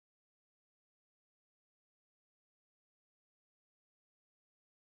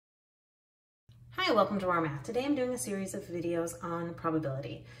Hi, welcome to our math. Today I'm doing a series of videos on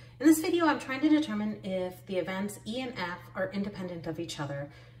probability. In this video, I'm trying to determine if the events E and F are independent of each other.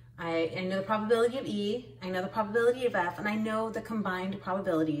 I know the probability of E, I know the probability of F, and I know the combined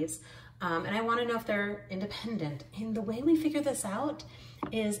probabilities, and I want to know if they're independent. And the way we figure this out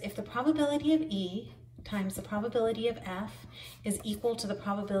is if the probability of E times the probability of F is equal to the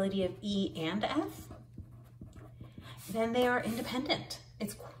probability of E and F, then they are independent.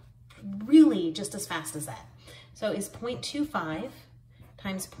 It's really just as fast as that. So is 0.25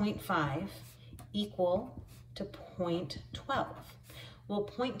 times 0.5 equal to 0.12? Well,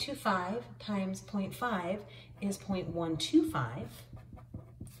 0.25 times 0.5 is 0.125.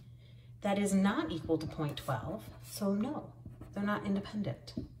 That is not equal to 0.12, so no, they're not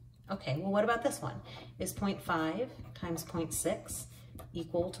independent. Okay, well, what about this one? Is 0.5 times 0.6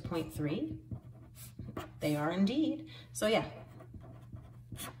 equal to 0.3? They are indeed. So yeah,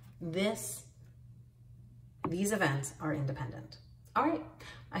 these events are independent. All right,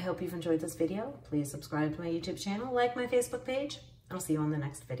 I hope you've enjoyed this video. Please subscribe to my YouTube channel, like my Facebook page, and I'll see you on the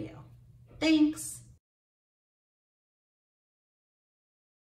next video. Thanks.